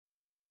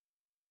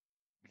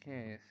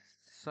Okay,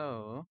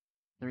 so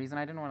the reason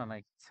I didn't want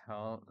to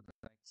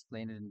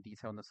explain it in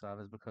detail in the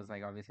server is because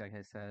obviously like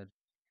I said,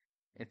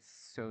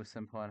 it's so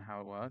simple on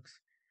how it works.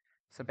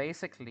 So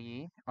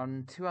basically,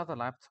 on two other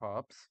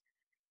laptops,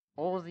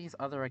 all of these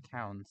other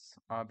accounts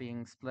are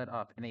being split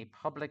up in a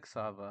public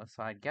server,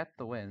 so I get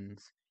the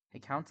wins.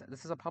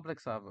 This is a public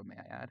server, may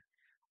I add.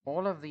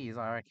 All of these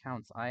are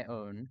accounts I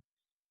own.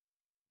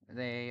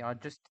 Their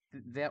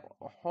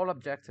whole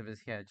objective is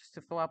here, just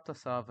to fill up the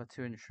server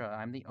to ensure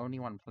I'm the only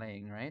one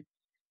playing, right?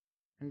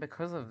 And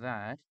because of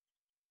that,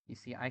 you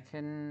see, I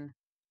can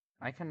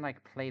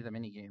play the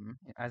minigame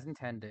as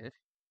intended,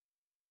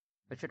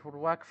 which it would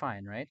work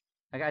fine, right?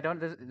 Like I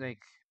don't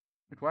like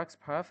it works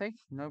perfect,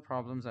 no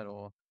problems at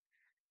all.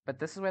 But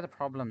this is where the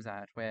problem's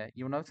at, where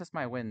you'll notice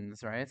my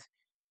wins, right?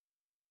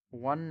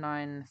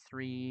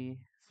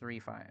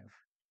 19335.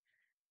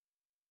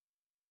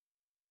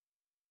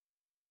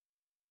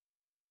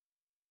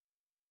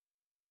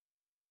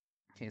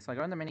 Okay, so I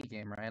go in the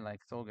minigame, right? Like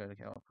it's all good.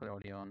 Okay, I'll put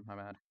audio on. My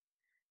bad.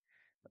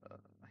 Uh,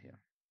 here.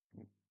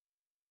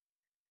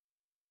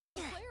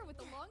 Player with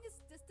the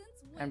longest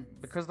distance wins. And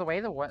because the way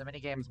the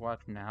minigames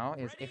work now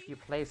is if you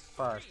place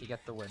first, you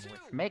get the win,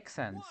 which makes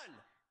sense.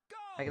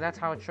 Like that's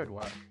how it should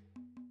work.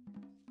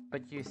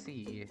 But you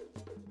see,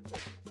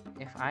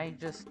 if I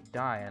just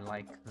die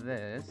like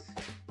this,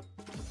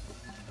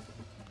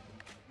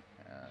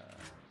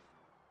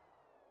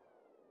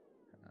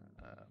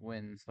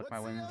 wins. Look, my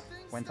wins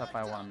went up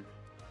by 1.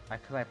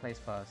 Because I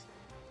placed first.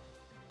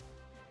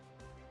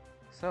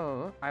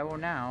 So, I will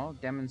now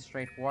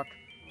demonstrate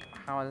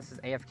how this is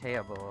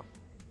AFK-able.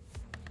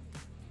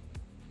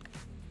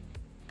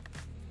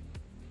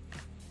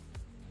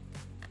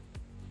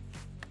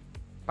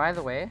 By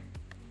the way,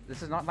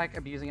 this is not like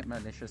abusing it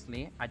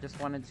maliciously. I just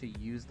wanted to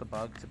use the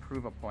bug to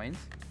prove a point.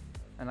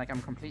 And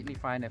I'm completely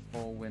fine if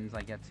all wins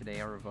I get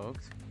today are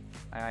revoked.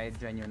 I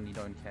genuinely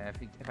don't care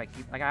if I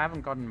keep, I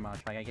haven't gotten much,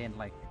 I gained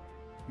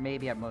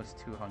maybe at most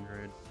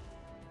 200.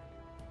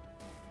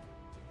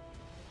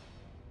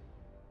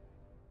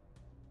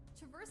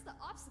 Traverse the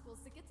obstacles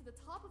to get to the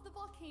top of the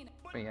volcano.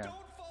 But yeah.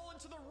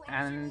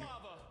 And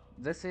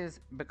this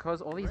is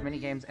because all these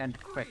minigames end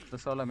quick, the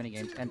solo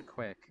minigames end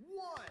quick.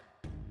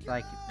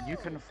 You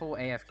can full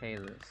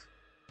AFK this.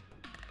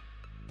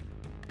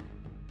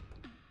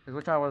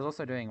 Which I was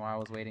also doing while I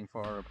was waiting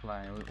for a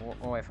reply,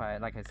 or if I,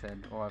 like I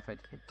said, or if it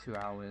hit 2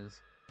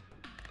 hours.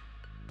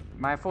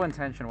 My full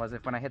intention was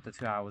if when I hit the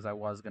 2 hours, I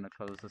was gonna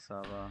close the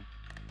server.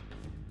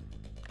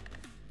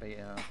 But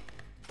yeah.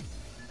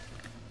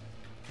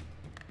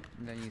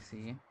 And then you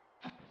see.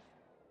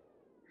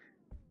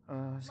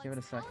 Just give it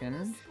a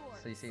second.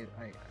 So you see,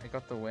 I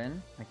got the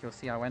win. Like you'll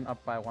see, I went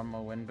up by 1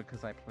 more win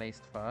because I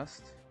placed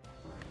first.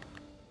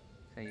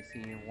 So you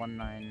see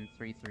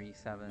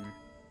 19337.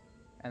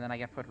 And then I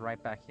get put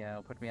right back here,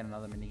 it'll put me in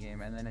another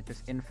minigame, and then it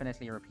just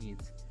infinitely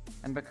repeats.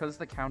 And because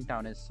the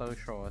countdown is so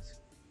short,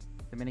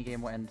 the minigame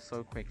will end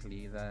so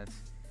quickly that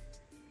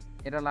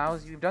it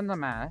allows you, we've done the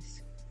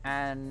math,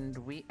 and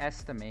we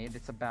estimate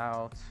it's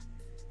about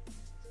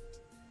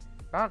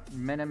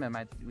minimum,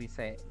 we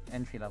say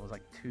entry levels,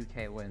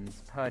 2k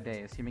wins per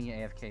day, assuming you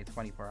AFK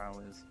 24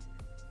 hours.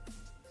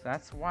 So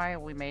that's why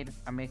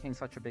I'm making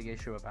such a big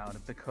issue about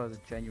it, because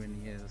it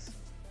genuinely is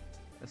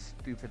a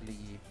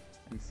stupidly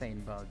insane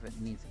bug that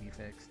needs to be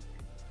fixed.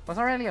 Well, it's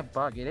not really a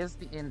bug, it is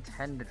the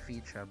intended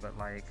feature, but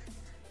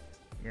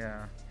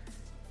yeah.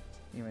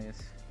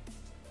 Anyways.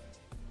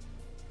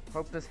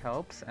 Hope this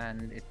helps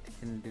and it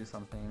can do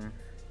something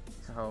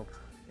to help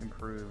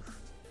improve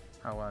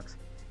how it works.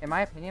 In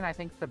my opinion, I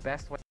think the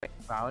best way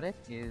about it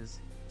is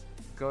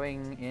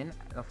going in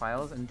the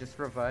files and just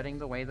reverting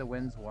the way the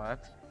wins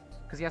worked.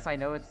 Because yes, I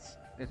know it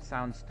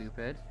sounds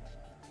stupid,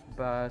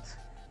 but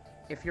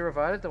if you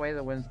reverted the way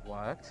the wins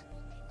worked,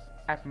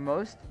 at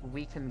most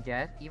we can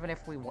get, even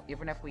if we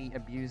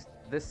abuse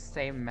this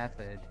same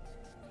method,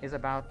 is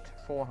about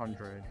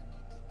 400,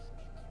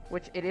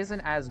 which it isn't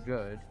as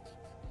good.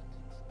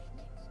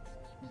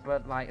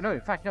 But no,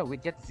 in fact no,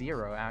 we'd get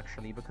 0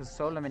 actually, because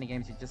solo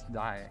minigames you just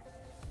die.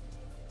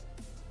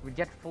 We'd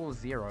get full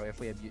 0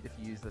 if you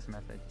use this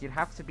method. You'd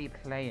have to be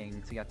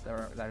playing to get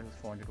those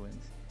 400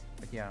 wins.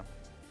 But yeah,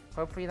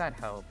 hopefully that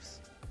helps.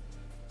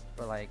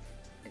 But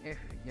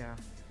yeah.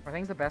 I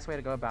think the best way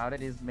to go about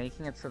it is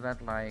making it so that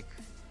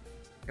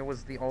it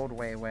was the old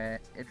way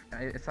where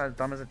it's as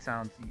dumb as it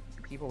sounds,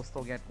 people will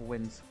still get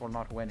wins for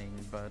not winning,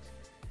 but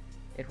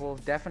it will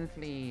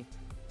definitely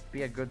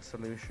be a good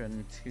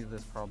solution to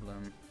this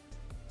problem.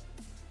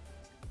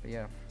 But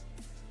yeah,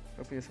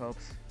 hopefully this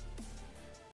helps.